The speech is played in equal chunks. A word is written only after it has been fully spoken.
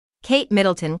Kate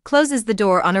Middleton closes the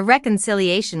door on a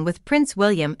reconciliation with Prince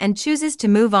William and chooses to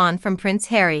move on from Prince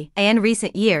Harry. In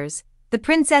recent years, the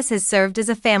princess has served as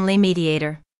a family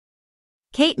mediator.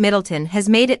 Kate Middleton has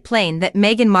made it plain that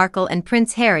Meghan Markle and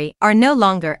Prince Harry are no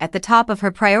longer at the top of her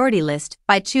priority list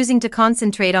by choosing to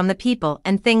concentrate on the people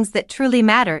and things that truly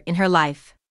matter in her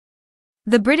life.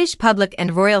 The British public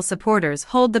and royal supporters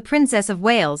hold the Princess of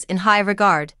Wales in high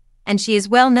regard, and she is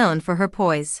well known for her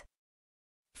poise,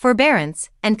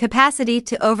 forbearance, and capacity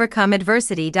to overcome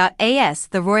adversity. As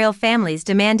the royal family's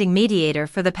demanding mediator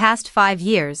for the past 5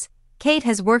 years, Kate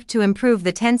has worked to improve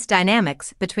the tense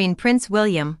dynamics between Prince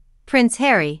William, Prince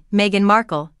Harry, Meghan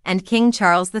Markle, and King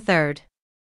Charles III.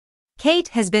 Kate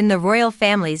has been the royal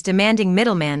family's demanding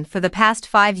middleman for the past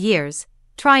 5 years,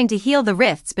 trying to heal the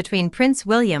rifts between Prince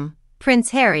William,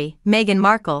 Prince Harry, Meghan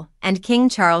Markle, and King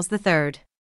Charles III.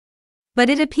 But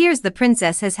it appears the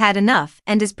princess has had enough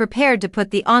and is prepared to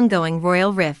put the ongoing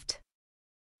royal rift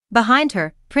behind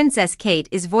her. Princess Kate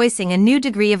is voicing a new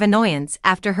degree of annoyance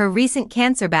after her recent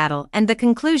cancer battle and the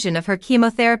conclusion of her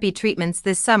chemotherapy treatments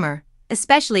this summer,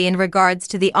 especially in regards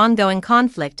to the ongoing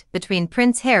conflict between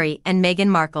Prince Harry and Meghan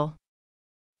Markle.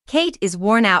 Kate is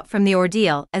worn out from the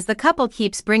ordeal as the couple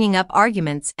keeps bringing up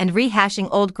arguments and rehashing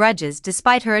old grudges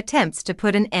despite her attempts to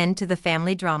put an end to the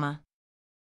family drama.